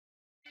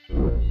Oh,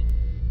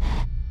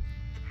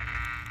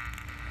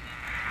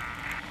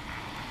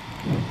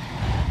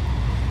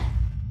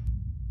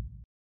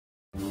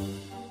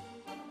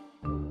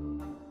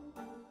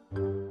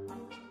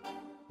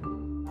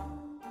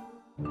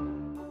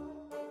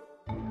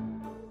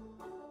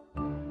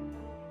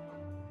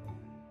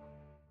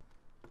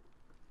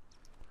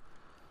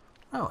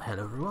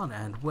 hello everyone,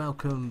 and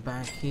welcome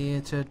back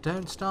here to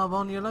Don't Starve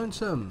on Your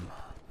Lonesome.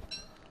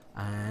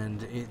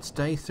 And it's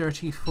day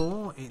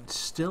 34. It's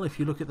still, if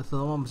you look at the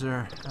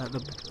thermometer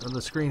on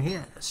the screen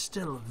here,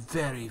 still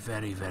very,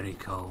 very, very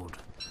cold,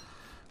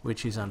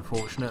 which is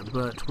unfortunate,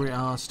 but we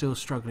are still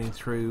struggling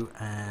through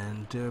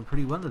and doing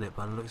pretty well at it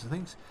by the looks of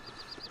things.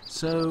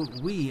 So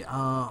we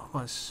are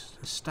a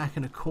stack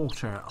and a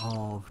quarter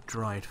of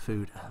dried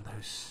food, and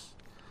those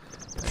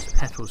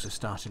petals are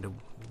starting to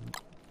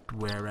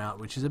wear out,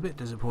 which is a bit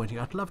disappointing.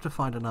 I'd love to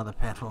find another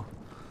petal,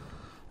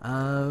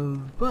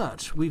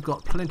 but we've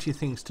got plenty of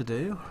things to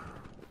do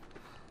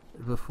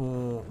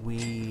before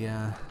we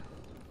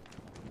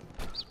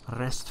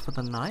rest for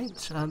the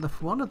night. And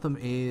one of them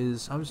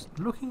is, I was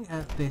looking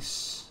at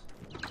this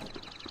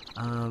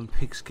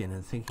pigskin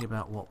and thinking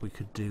about what we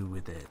could do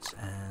with it,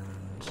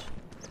 and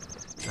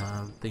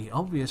the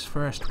obvious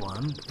first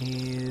one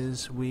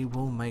is we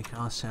will make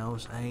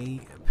ourselves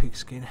a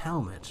pigskin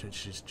helmet,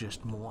 which is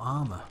just more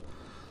armor.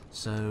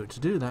 So to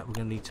do that, we're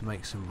going to need to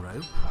make some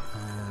rope,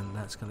 and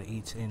that's going to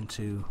eat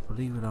into,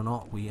 believe it or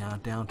not, we are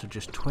down to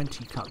just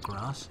 20 cut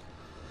grass.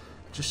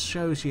 Just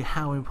shows you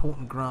how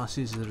important grass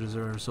is as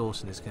a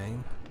resource in this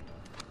game.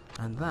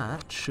 And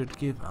that should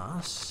give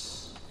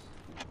us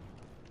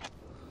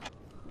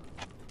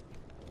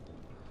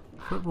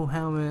football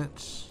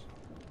helmet.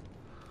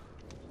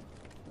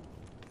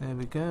 There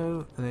we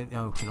go. And then,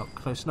 oh, we're not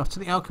close enough to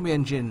the alchemy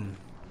engine.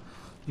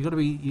 You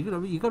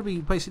gotta be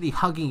basically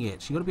hugging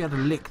it. You gotta be able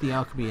to lick the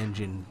alchemy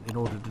engine in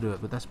order to do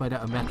it. But that's made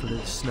out of metal and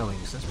it's snowing,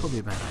 so that's probably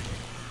a bad idea.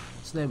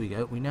 So there we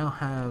go. We now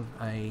have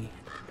a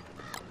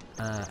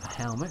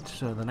helmet.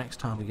 So the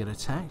next time we get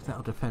attacked,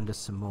 that'll defend us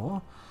some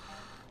more.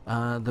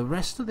 The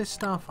rest of this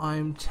stuff,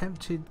 I'm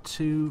tempted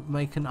to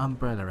make an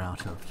umbrella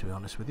out of, to be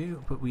honest with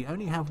you. But we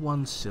only have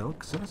one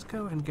silk, so let's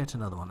go and get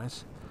another one.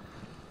 Let's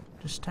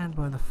just stand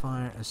by the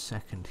fire a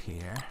second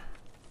here.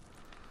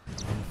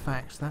 In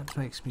fact, that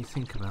makes me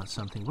think about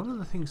something. One of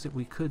the things that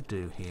we could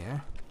do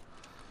here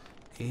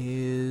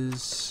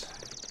is,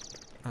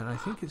 and I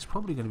think it's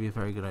probably going to be a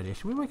very good idea,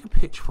 should we make a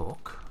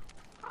pitchfork?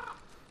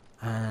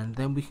 And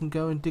then we can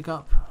go and dig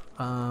up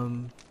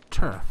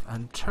turf,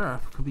 and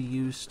turf could be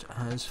used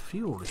as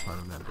fuel, if I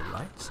remember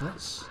right. So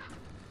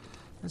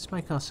let's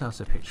make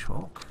ourselves a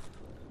pitchfork.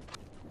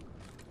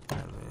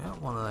 There we go,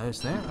 one of those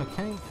there.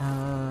 Okay,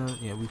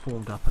 yeah, we've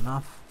warmed up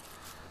enough.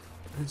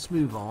 Let's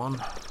move on.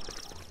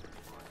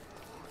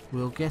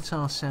 We'll get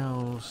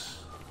ourselves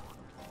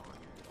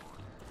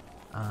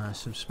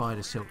some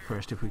spider silk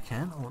first if we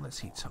can. Oh,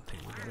 let's eat something.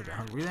 We're getting a bit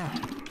hungry there.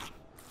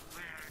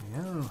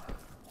 There we go.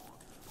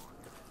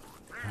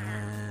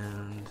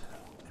 And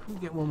if we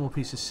get one more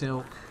piece of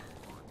silk.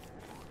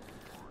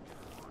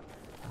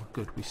 Oh,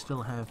 good. We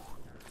still have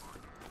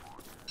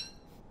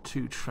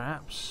 2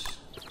 traps.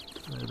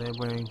 They're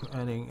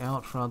wearing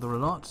out rather a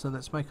lot. So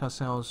let's make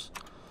ourselves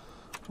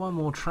one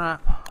more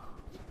trap.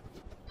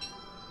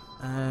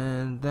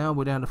 And now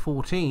we're down to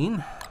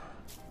 14.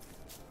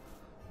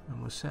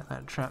 And we'll set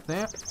that trap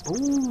there.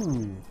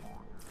 Ooh!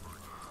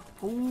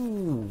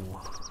 Ooh!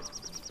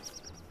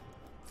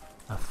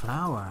 A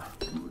flower.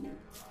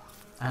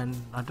 And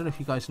I don't know if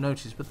you guys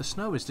noticed, but the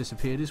snow has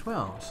disappeared as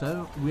well.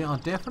 So we are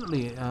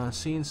definitely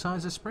seeing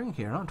signs of spring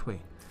here, aren't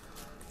we?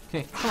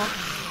 Okay, come on.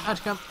 Out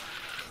you come.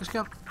 Let's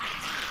go.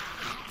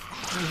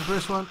 There's the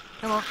first one.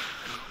 Come on.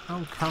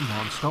 Oh, come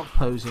on. Stop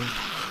posing.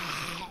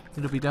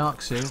 It'll be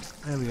dark soon.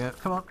 There we go.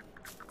 Come on.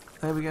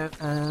 There we go,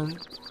 and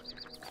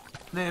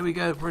there we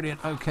go,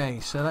 brilliant.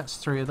 Okay, so that's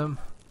 3 of them.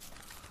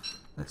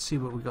 Let's see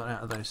what we got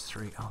out of those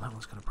 3. Oh, that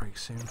one's going to break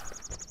soon.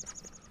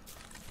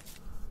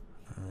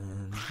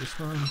 And this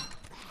one.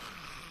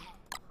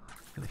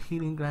 Got a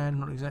healing gland,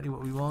 not exactly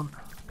what we want.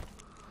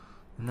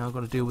 And now I've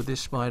got to deal with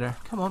this spider.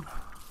 Come on.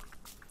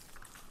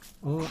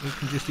 Or it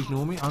can just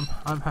ignore me. I'm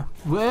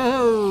happy.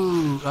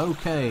 Whoa!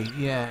 Okay,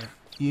 yeah,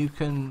 you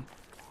can.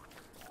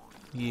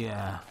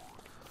 Yeah.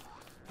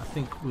 I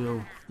think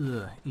we'll,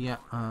 yeah,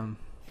 I'll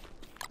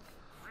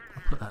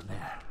put that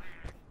there.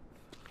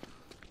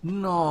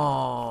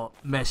 Not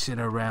messing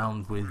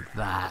around with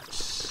that.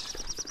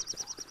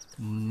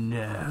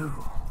 No.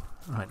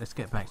 Right, let's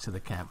get back to the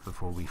camp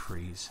before we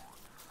freeze.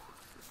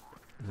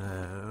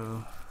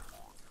 No.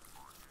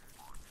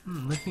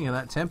 Looking at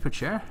that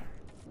temperature,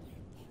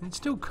 it's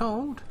still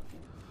cold,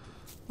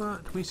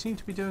 but we seem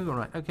to be doing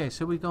alright. Okay,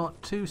 so we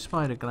got 2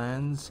 spider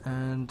glands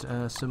and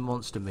some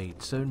monster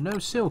meat. So no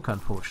silk,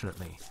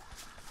 unfortunately.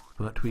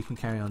 But we can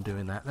carry on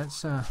doing that.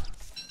 Let's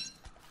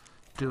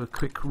do a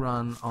quick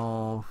run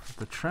of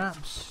the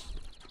traps.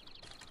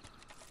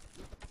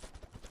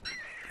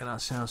 Get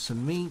ourselves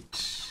some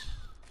meat.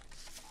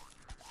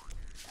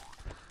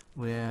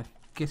 We're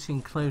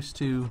getting close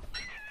to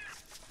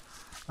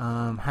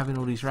Having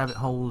all these rabbit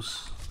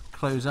holes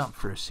close up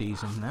for a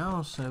season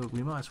now, so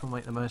we might as well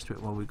make the most of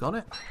it while we got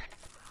it.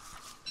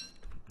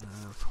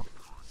 Pop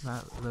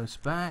those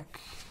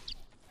back.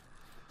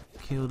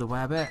 Kill the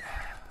wabbit.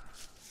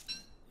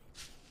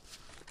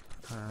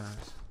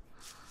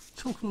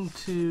 Talking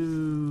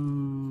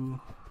to...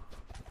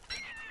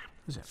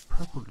 was it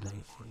Purple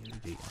Lady? I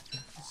think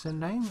it's her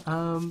name.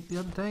 The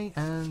other day,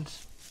 and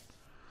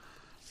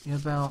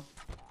about...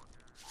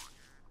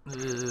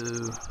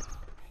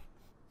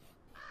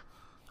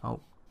 oh,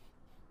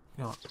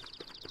 God.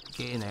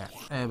 Get in there.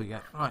 There we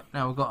go. Right,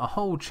 now we've got a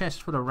whole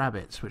chest full of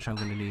rabbits, which I'm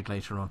going to need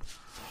later on.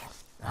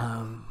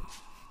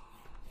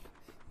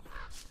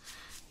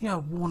 You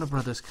know, Warner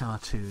Brothers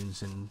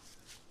cartoons and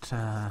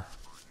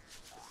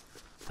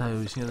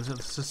those, you know,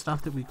 the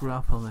stuff that we grew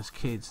up on as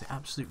kids, the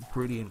absolute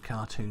brilliant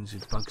cartoons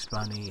with Bugs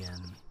Bunny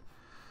and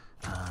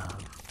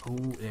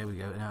oh, there we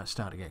go. Now it's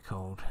starting to get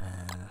cold.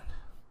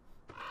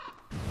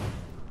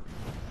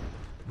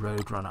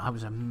 Roadrunner. I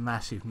was a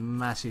massive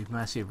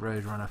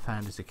Roadrunner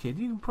fan as a kid.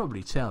 You can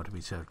probably tell, to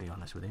be totally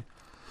honest with you.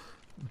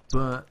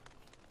 But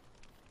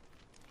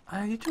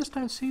you just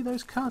don't see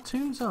those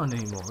cartoons on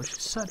anymore, which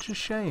is such a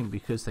shame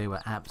because they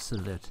were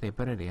absolutely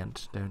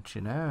brilliant, don't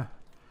you know?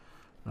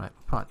 Right,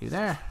 plant you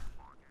there.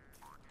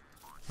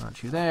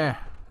 Plant you there.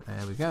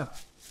 There we go.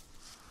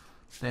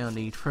 They'll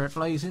need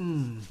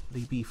fertilising.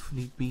 They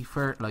need be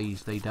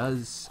fertilised. They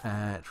does.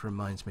 It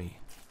reminds me.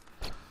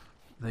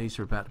 These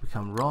are about to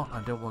become rot.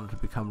 I don't want them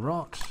to become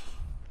rot.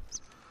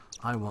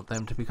 I want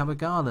them to become a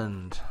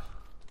garland.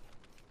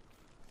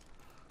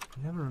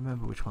 I never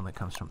remember which one that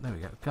comes from. There we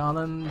go.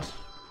 Garland.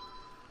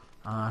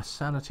 Our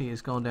sanity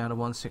has gone down to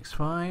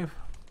 165.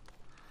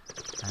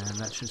 And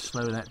that should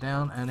slow that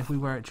down. And if we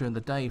wear it during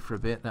the day for a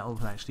bit, that will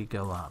actually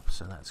go up.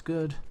 So that's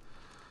good.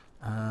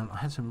 I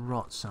had some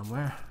rot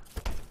somewhere.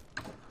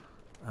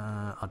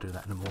 I'll do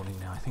that in the morning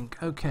now, I think.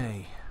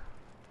 Okay.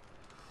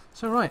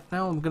 So right,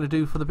 now what I'm going to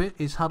do for the bit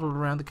is huddle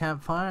around the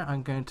campfire.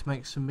 I'm going to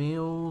make some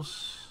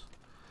meals.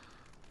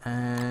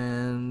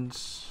 And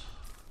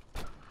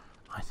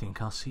I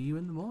think I'll see you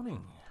in the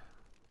morning.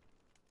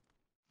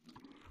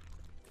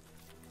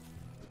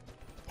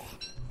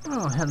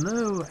 Oh,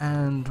 hello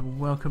and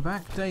welcome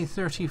back. Day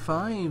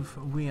 35.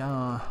 We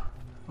are...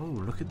 oh,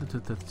 look at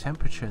the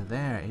temperature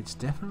there. It's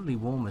definitely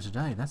warmer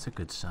today. That's a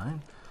good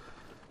sign.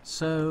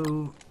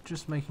 So,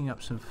 just making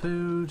up some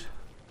food.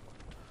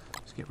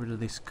 Let's get rid of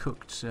this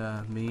cooked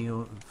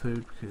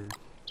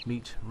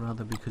meat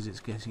rather, because it's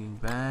getting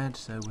bad.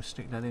 So we'll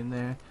stick that in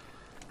there.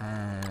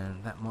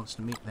 And that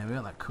monster meat, there we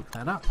go, that cooked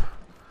that up.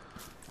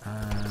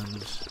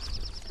 And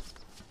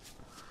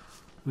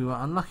we were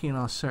unlucky in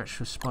our search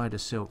for spider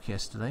silk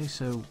yesterday,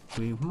 so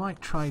we might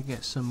try to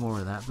get some more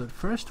of that. But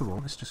first of all,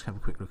 let's just have a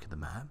quick look at the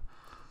map.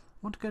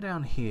 I want to go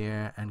down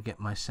here and get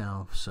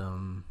myself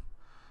some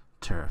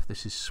turf.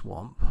 This is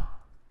swamp.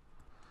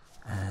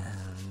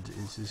 And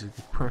this is a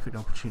perfect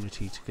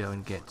opportunity to go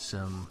and get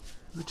some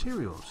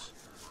materials.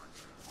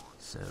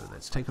 So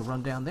let's take a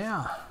run down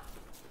there.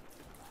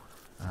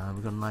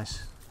 We've got a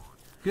nice...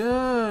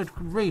 good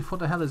grief, what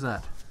the hell is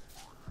that?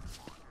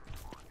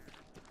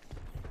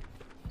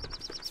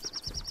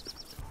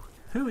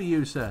 Who are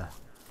you, sir?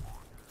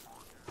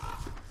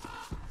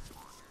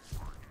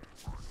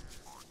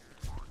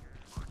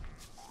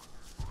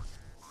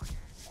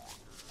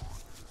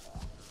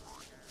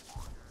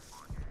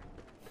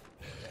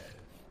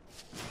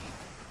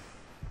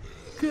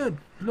 Good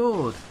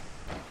Lord.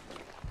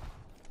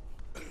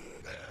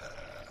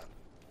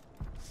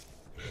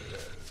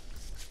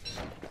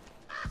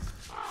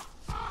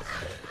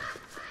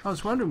 I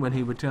was wondering when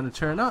he would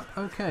turn up.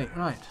 Okay,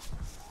 right.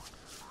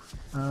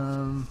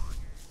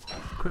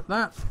 Equip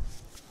that.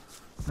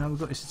 Now we've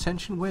got his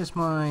attention. Where's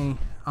my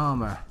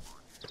armour?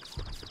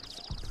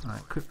 Right,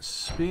 equip the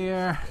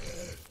spear.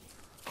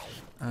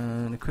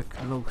 And equip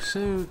the log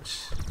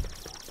suit.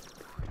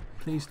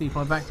 Please leave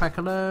my backpack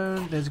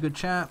alone. There's a good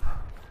chap.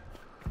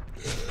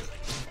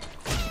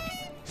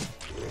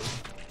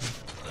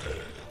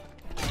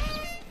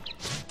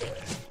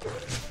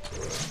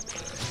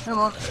 Come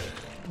on.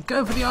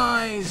 Go for the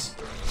eyes!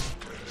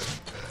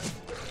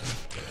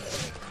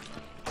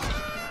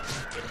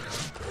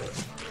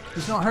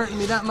 He's not hurting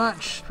me that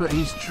much, but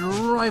he's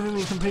driving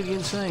me completely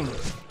insane.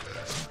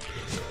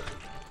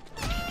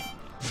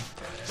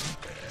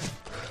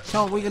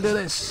 Come on, we can do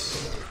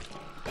this.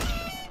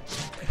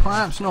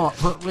 Perhaps not,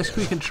 but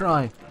we can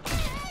try.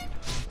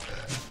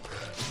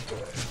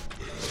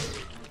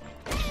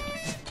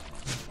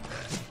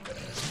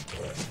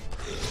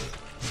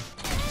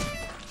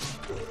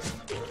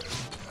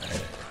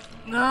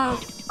 No!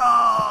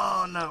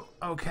 Oh, no.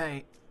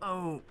 Okay.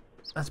 Oh,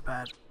 that's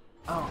bad.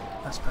 Oh,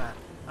 that's bad.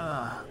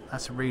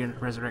 That's a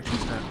resurrection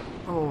stone.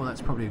 Oh,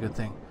 that's probably a good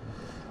thing.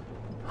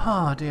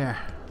 Oh, dear.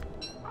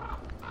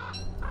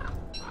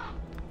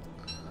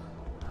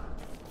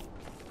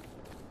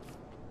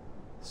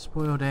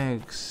 Spoiled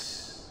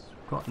eggs.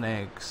 Rotten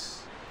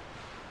eggs.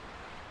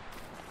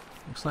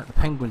 Looks like the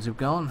penguins have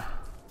gone.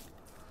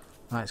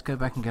 Right, let's go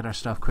back and get our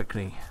stuff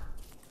quickly.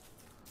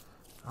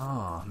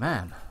 Oh,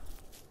 man.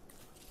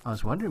 I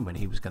was wondering when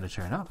he was going to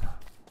turn up.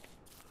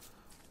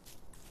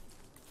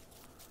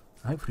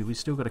 Hopefully we've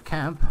still got a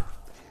camp.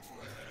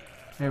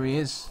 There he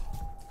is.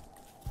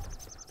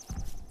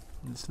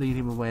 Let's lead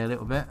him away a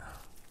little bit.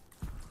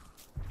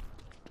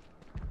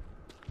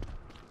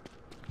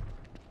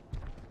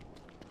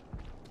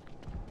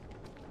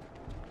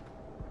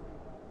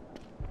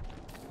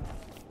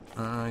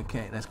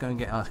 Okay, let's go and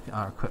get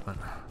our equipment.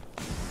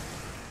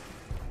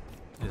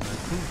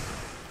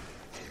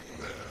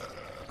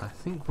 I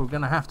think we're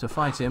going to have to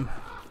fight him.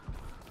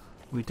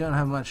 We don't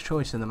have much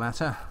choice in the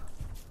matter.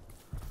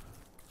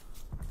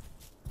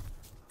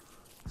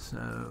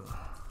 So,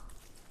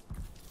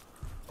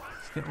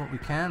 let's get what we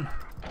can.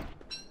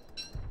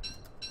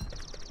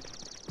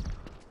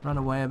 Run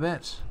away a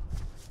bit.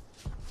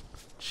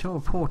 Sure,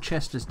 poor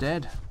Chester's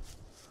dead.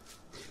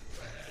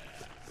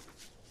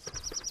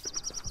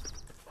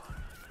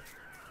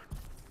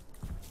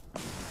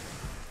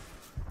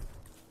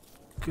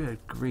 Good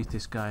grief,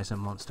 this guy is a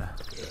monster.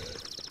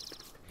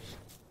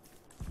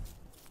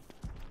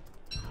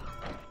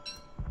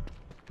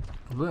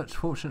 But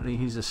fortunately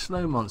he's a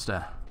slow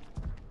monster.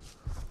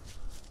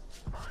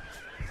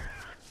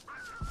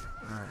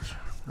 Right,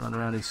 run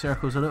around in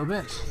circles a little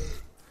bit.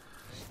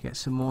 Get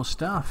some more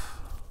stuff.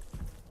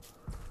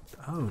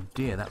 Oh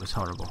dear, that was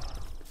horrible.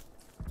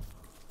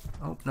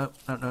 Oh, no,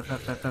 no, no, no,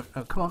 no, no,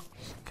 no. Come on,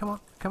 come on,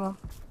 come on.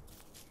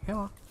 Come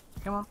on,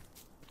 come on.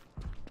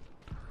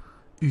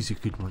 He's a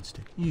good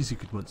monster. He's a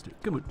good monster.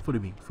 Come on, follow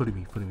me, follow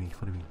me, follow me,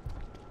 follow me.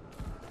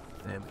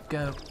 There we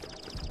go.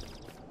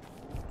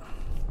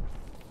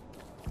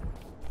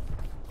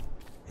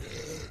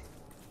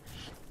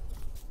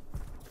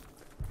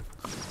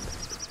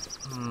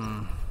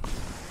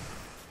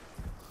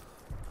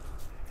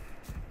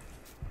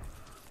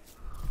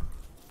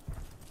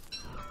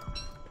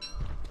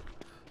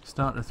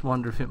 Starting to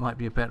wonder if it might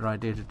be a better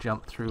idea to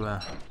jump through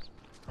a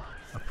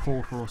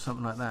portal or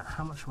something like that.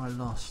 How much have I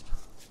lost?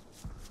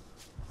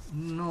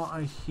 Not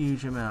a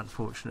huge amount,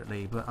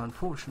 fortunately, but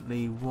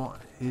unfortunately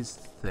what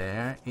is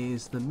there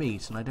is the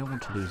meat, and I don't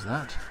want to lose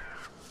that.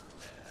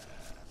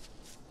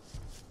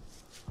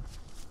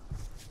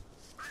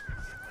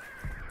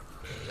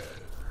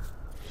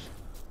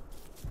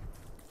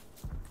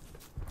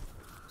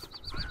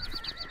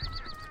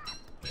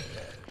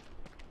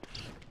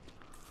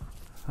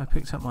 Have I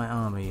picked up my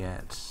armor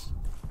yet?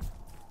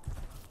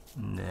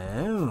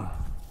 No.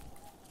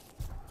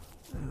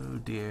 Oh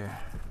dear.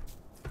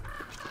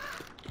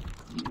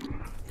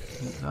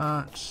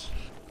 That.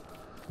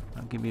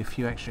 That'll give me a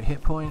few extra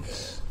hit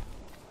points.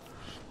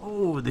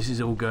 Oh, this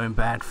is all going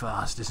bad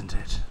fast, isn't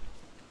it?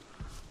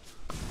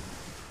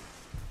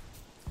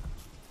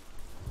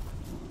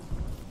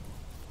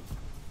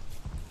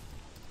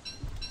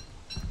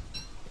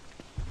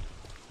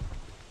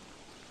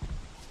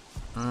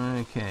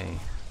 Okay.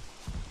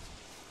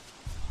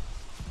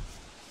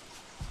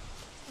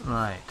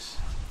 Right.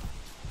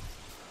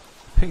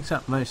 Picked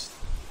up most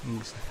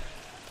things.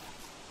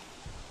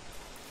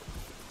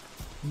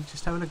 You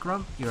just having a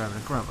grump? You're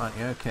having a grump, aren't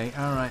you? Okay,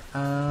 alright.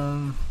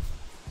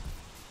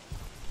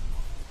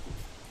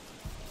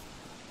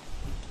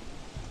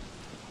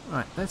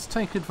 Right, let's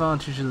take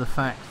advantage of the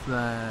fact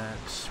that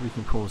we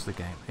can pause the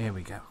game. Here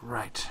we go.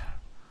 Right.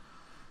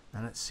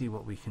 Now let's see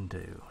what we can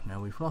do.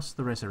 Now we've lost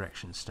the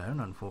resurrection stone,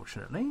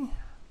 unfortunately.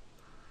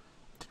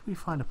 Did we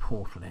find a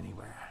portal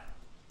anywhere?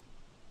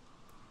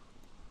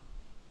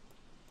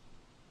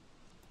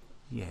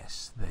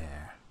 Yes,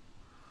 there.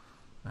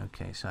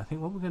 Okay, so I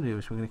think what we're going to do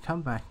is we're going to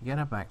come back and get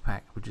our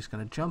backpack. We're just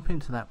going to jump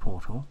into that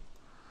portal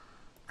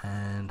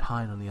and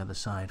hide on the other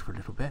side for a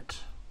little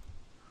bit.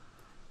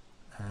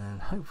 And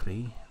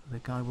hopefully the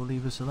guy will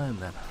leave us alone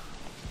then.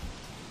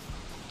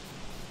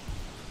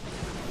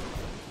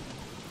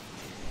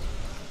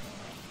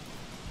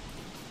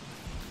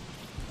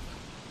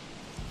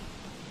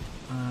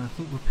 I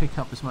think we'll pick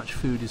up as much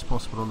food as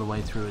possible on the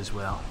way through as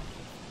well.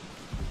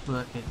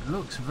 But it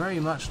looks very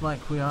much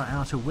like we are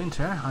out of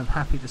winter, I'm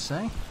happy to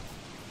say.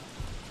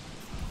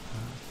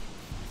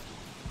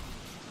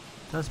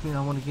 Does mean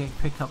I want to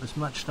pick up as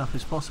much stuff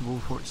as possible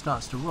before it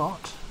starts to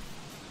rot.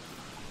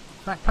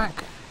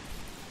 Backpack.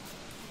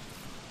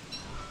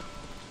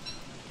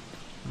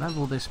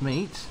 Level this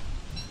meat.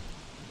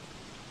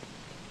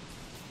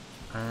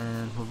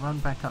 And we'll run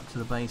back up to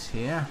the base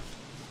here.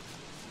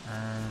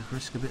 And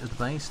risk a bit of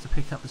the base to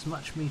pick up as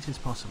much meat as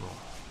possible.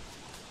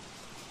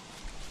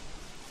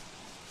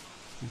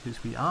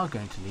 Because we are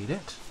going to need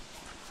it.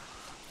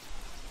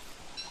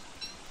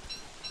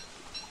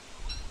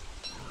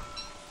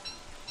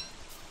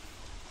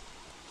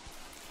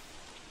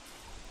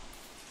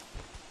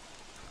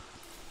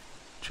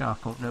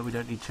 Charcoal. No, we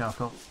don't need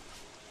charcoal.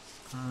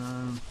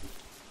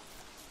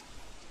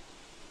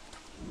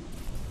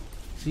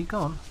 Is he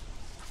gone?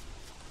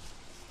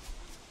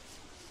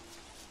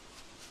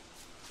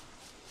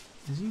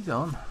 Is he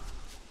gone?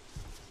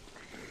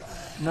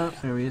 No,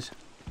 there he is.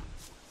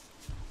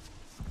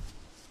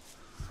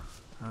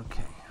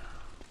 Okay.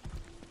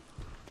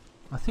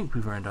 I think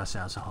we've earned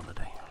ourselves a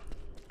holiday.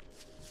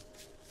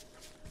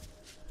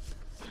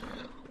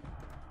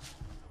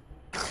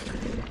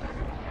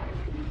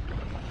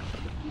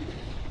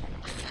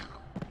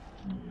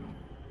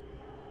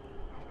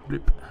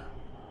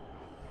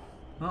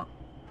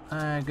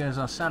 there goes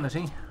our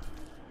sanity.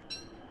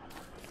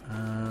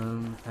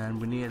 And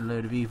we need a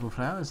load of evil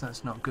flowers.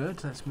 That's not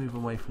good. Let's move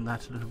away from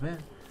that a little bit.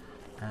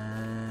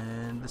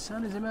 And the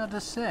sun is about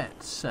to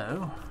set,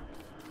 so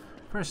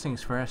first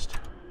things first,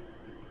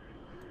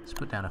 let's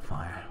put down a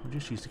fire. We'll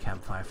just use the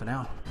campfire for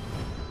now.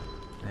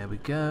 There we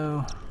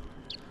go.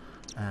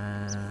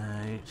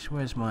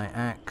 Where's my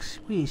axe?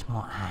 Where's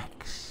my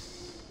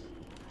axe?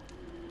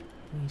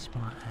 Where's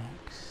my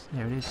axe?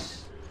 There it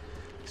is.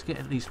 Let's get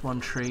at least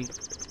one tree.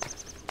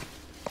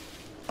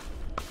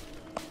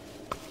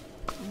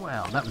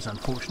 Well, that was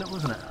unfortunate,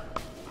 wasn't it?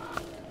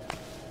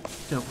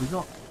 So we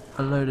got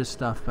a load of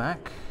stuff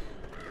back.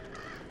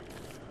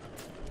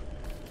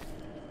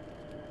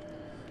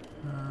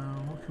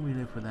 What can we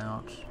live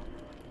without?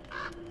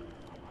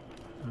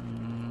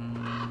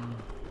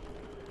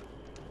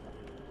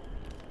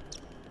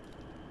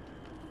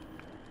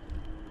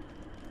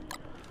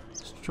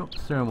 Let's drop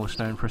the thermal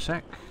stone for a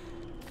sec.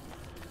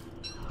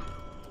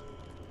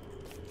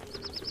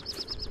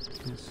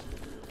 Because,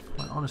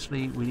 quite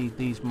honestly, we need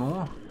these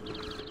more.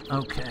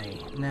 Okay,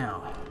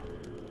 now.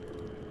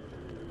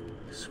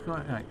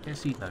 Right,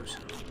 let's eat those.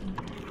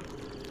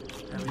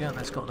 There we go,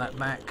 that's got that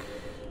back.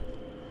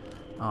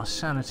 Our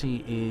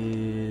sanity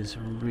is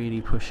really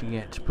pushing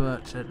it,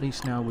 but at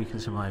least now we can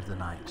survive the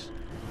night.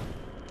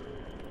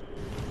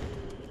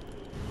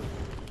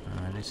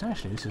 And it's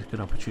actually, this is a good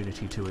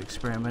opportunity to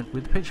experiment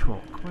with the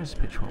pitchfork. Where's the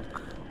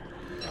pitchfork?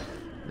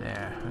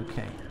 There,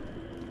 okay.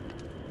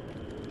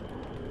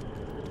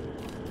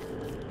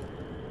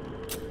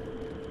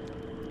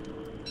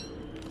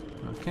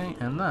 Okay,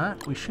 and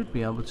that we should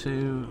be able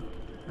to...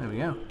 There we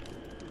go.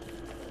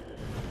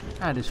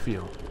 Add as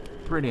fuel.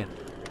 Brilliant.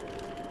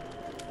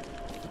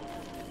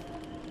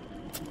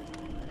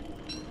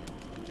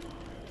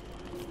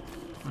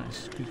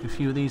 Let's cook a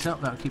few of these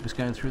up. That'll keep us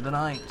going through the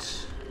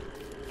night.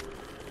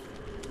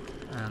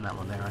 And that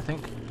one there, I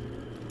think.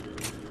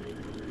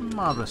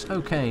 Marvellous.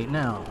 Okay,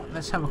 now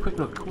let's have a quick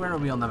look. Where are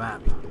we on the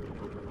map?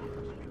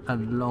 A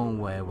long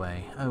way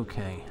away.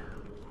 Okay.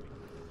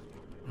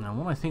 Now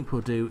what I think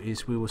we'll do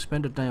is we will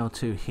spend a day or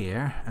two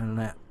here and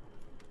let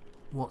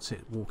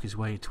walk his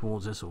way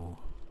towards us, or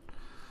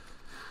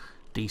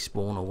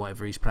despawn, or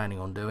whatever he's planning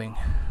on doing,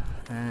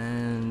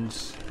 and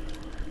this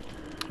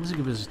will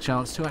give us a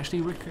chance to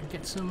actually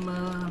get some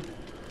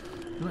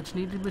much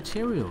needed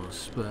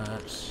materials.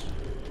 But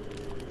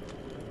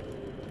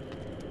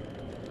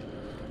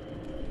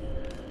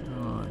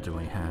what do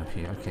we have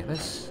here? Okay,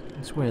 let's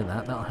wear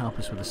that. That'll help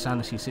us with the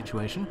sanity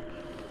situation,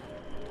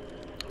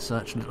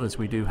 such little as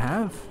we do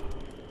have.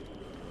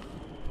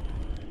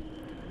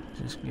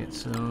 Just get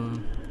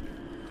some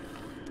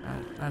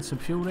add some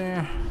fuel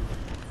there.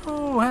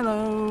 Oh,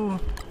 hello.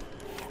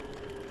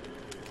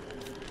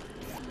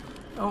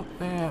 Oh,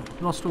 there.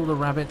 Lost all the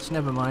rabbits.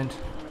 Never mind.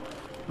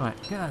 Right,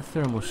 get that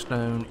thermal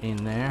stone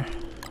in there.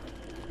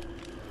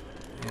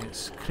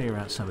 Let's clear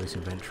out some of this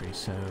inventory.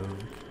 So,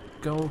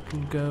 gold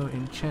can go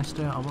in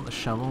Chester. I want the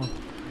shovel.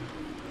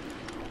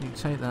 You can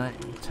take that.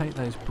 You can take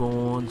those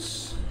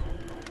boards.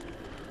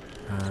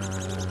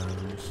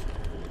 And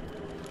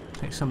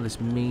take some of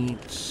this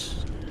meat.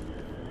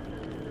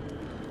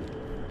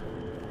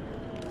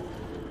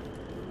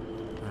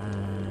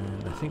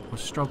 I think we'll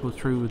struggle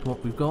through with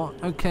what we've got.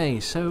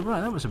 Okay, so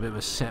right, that was a bit of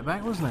a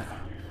setback, wasn't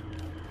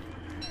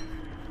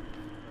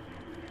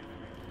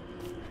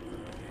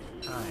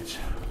it? Right.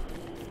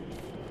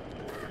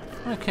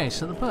 Okay,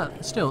 so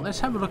but still, let's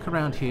have a look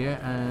around here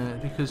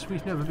because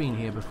we've never been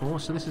here before,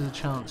 so this is a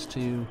chance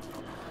to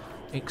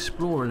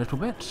explore a little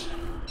bit.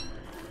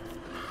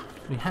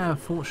 We have,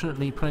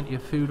 fortunately, plenty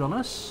of food on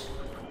us.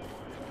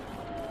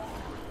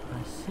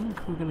 I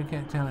think we're going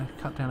to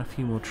cut down a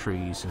few more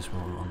trees as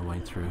well on the way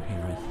through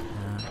here.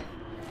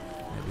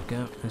 There we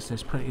go.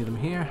 There's plenty of them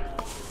here.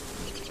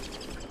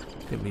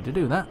 Didn't mean to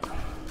do that.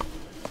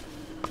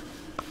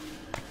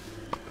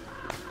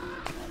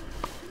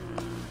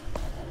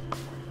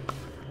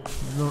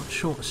 A lot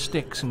short of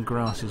sticks and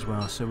grass as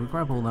well, so we'll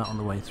grab all that on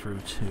the way through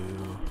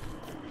too.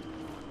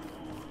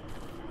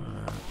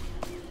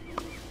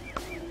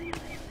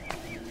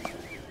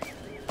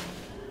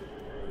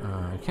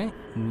 Okay,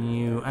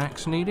 new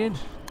axe needed.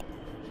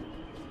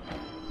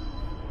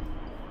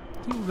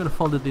 I think we're going to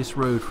follow this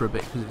road for a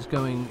bit because it's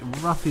going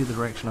roughly the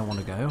direction I want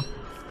to go.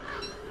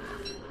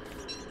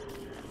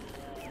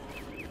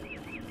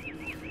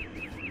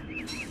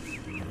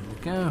 There we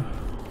go.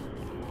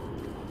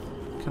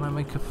 Can I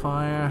make a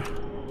fire?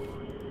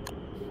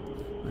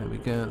 There we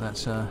go,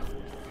 that's our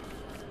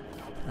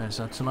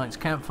tonight's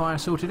campfire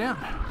sorted out.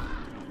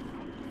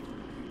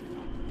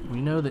 We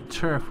know that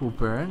turf will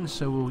burn,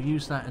 so we'll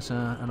use that as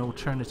an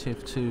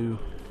alternative to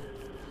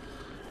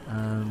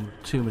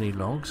too many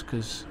logs,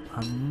 because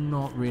I'm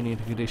not really in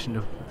a condition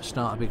to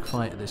start a big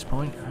fight at this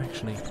point,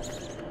 actually.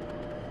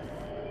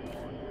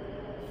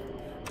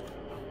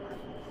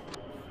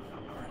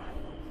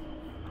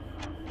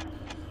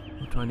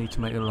 What do I need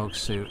to make a log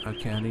suit?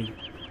 Okay, I need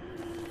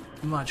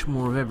much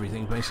more of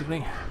everything,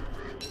 basically.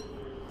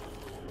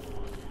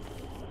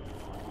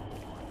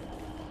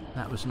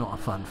 That was not a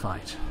fun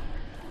fight.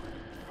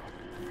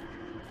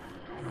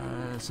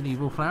 It's an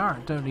evil flower.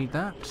 Don't need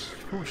that.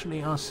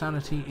 Fortunately, our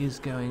sanity is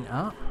going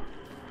up.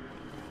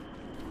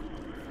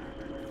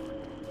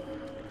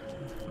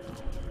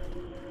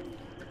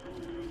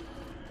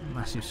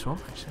 Massive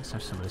swamp. Actually, let's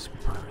have some of this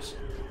papyrus.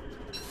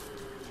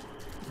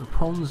 The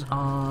ponds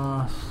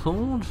are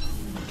thawed,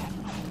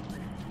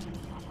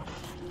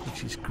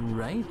 which is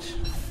great.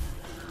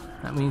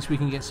 That means we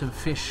can get some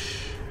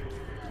fishing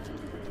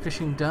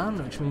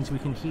done, which means we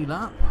can heal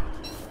up.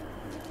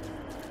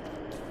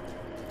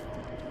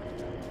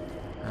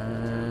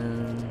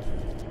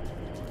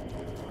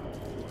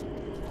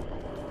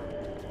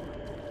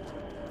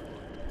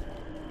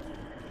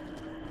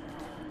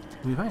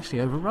 We've actually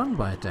overrun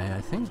by a day,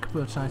 I think,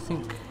 but I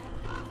think...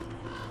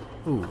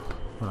 Ooh,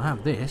 well, I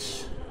have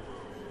this.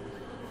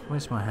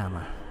 Where's my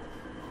hammer?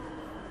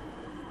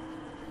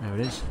 There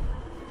it is.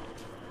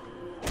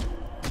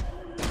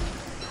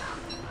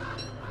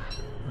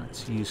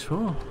 That's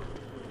useful.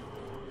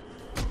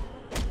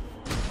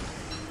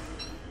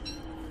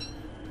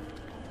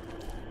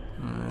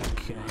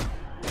 Okay.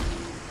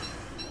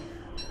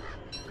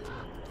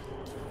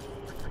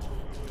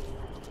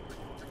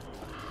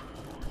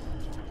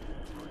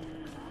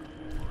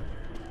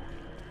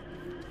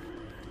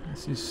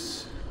 This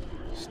is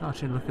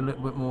starting to look a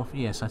little bit more...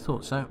 Yes, I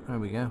thought so. There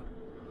we go.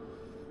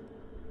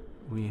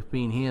 We've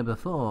been here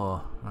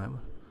before. Right,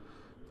 we'll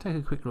take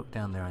a quick look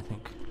down there, I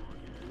think.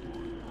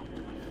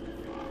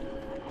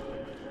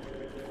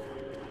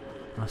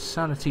 Our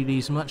sanity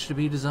leaves much to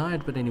be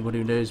desired, but anyone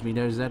who knows me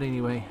knows that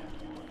anyway.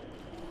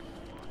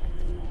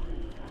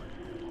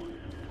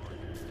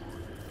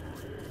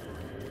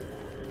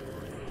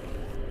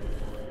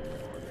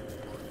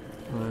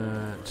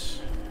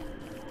 But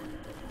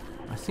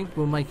I think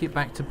we'll make it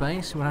back to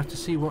base. We'll have to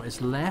see what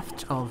is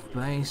left of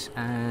base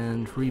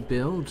and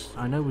rebuild.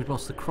 I know we've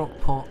lost the crock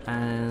pot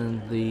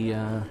and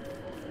the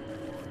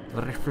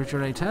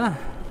refrigerator.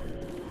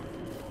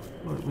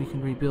 Well, we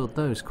can rebuild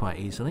those quite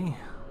easily.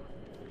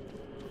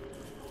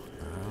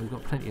 We've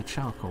got plenty of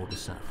charcoal to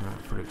set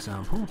for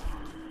example.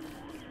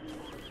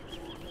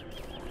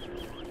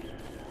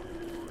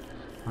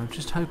 I'm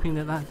just hoping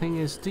that that thing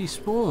is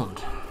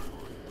despawned.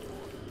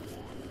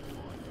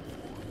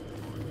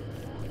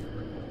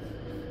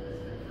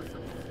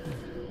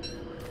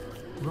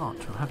 Rot,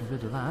 we'll have a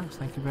bit of that,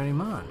 thank you very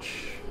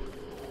much.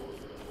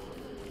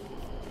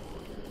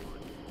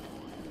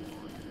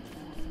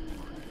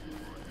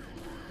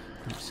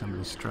 Eat some of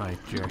this dried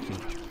jerky.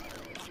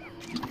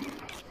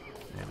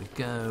 There we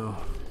go.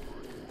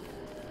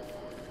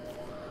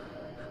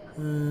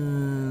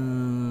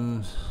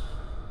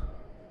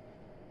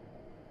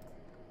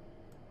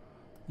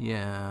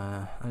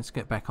 Yeah, let's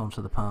get back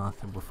onto the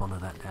path and we'll follow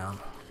that down.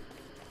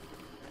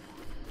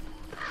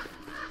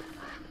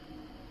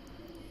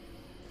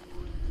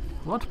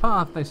 What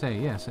path, they say?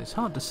 Yes, it's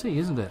hard to see,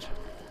 isn't it?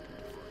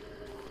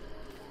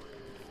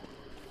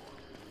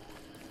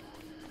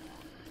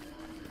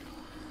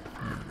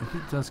 If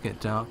it does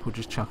get dark, we'll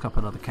just chuck up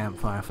another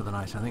campfire for the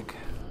night, I think.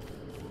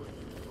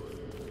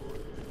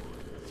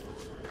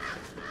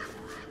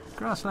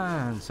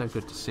 Grassland, so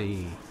good to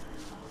see.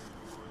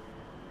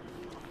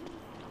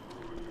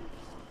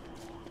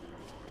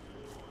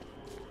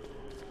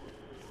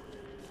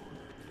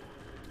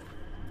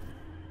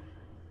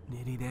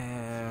 Nearly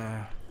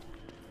there.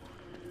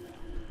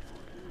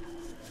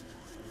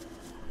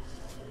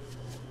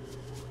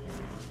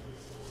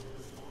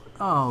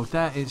 Oh,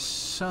 that is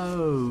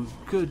so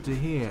good to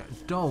hear.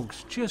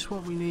 Dogs, just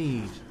what we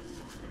need.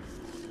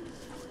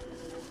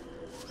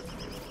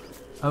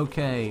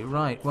 Okay,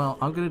 right, well,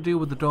 I'm going to deal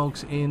with the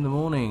dogs in the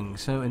morning.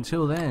 So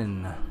until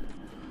then,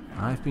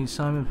 I've been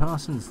Simon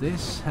Parsons.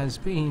 This has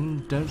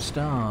been Don't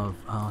Starve,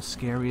 our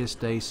scariest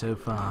day so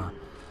far.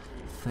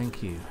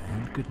 Thank you,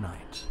 and good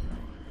night.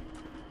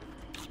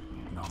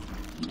 Nom.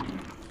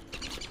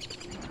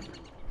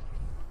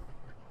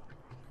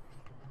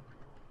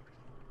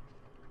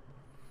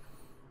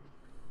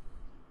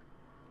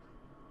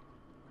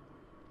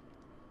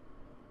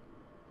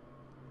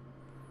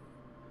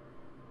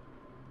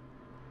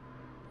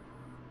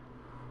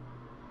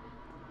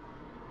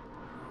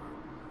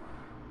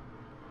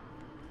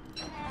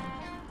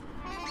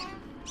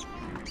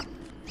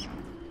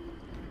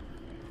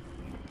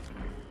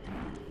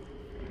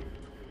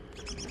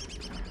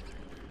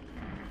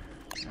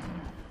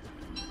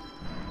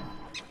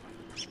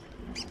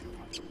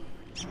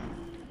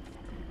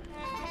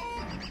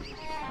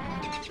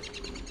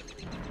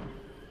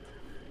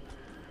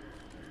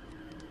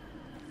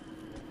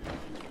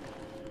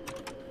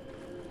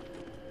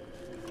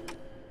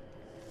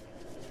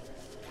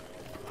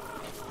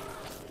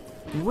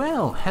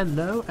 Well,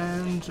 hello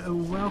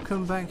and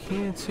welcome back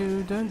here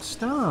to Don't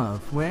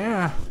Starve,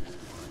 where,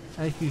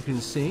 as you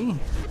can see,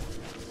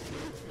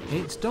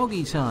 it's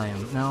doggy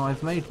time. Now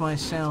I've made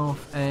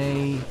myself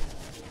a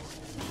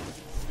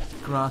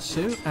grass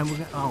suit, and we're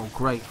going oh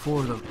great,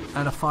 4 of them,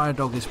 and a fire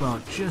dog as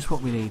well, just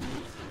what we need.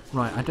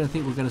 Right, I don't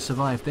think we're going to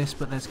survive this,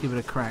 but let's give it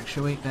a crack,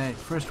 shall we?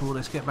 First of all,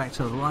 let's get back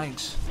to the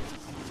lights.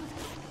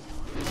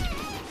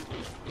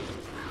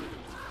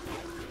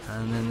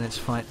 And then let's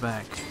fight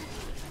back.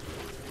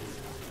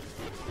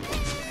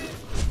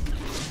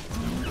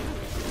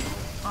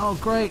 Oh,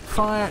 great.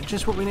 Fire.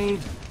 Just what we need.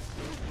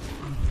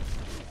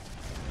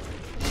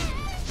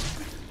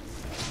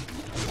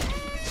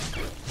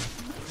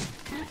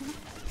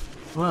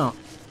 Well,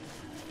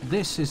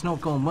 this is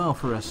not going well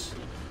for us.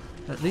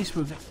 At least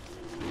we've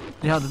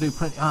been able to do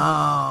plenty.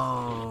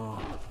 Oh.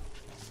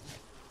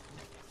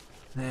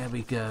 There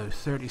we go.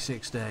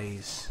 36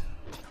 days.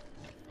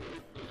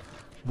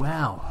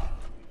 Wow.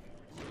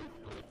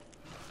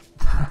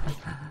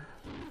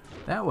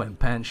 That went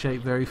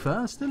pan-shaped very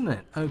fast, didn't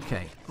it?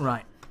 Okay,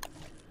 right.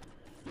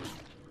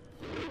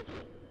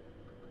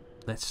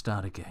 Let's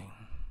start again.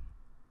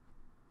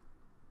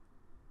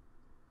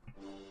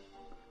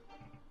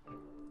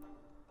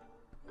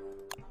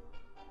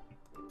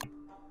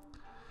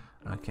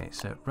 Okay,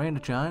 so Reign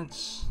of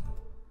Giants.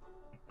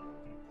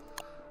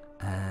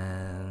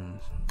 And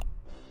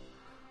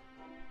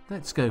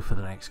let's go for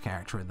the next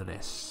character in the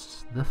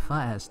list. The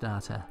Fire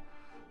Starter.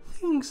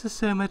 Things are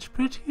so much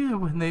prettier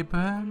when they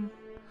burn.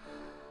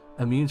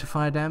 Immune to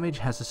fire damage,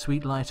 has a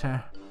sweet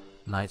lighter,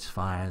 lights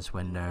fires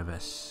when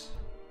nervous.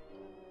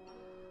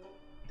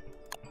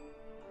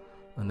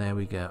 And there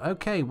we go.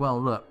 Okay, well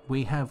look,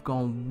 we have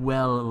gone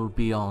well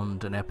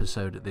beyond an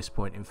episode at this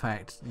point. In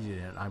fact,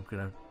 yeah, I'm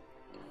going to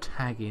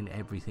tag in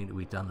everything that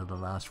we've done in the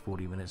last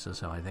 40 minutes or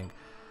so, I think.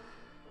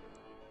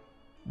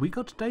 We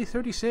got to day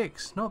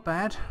 36, not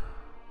bad.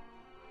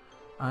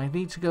 I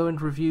need to go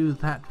and review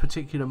that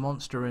particular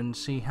monster and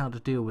see how to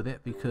deal with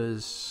it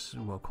because,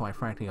 well, quite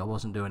frankly, I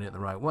wasn't doing it the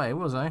right way,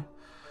 was I?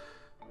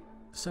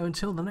 So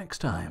until the next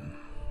time,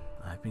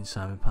 I've been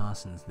Simon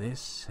Parsons.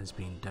 This has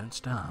been Don't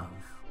Starve.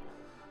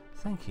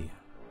 Thank you,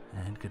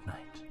 and good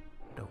night.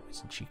 And oh,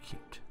 isn't she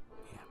cute?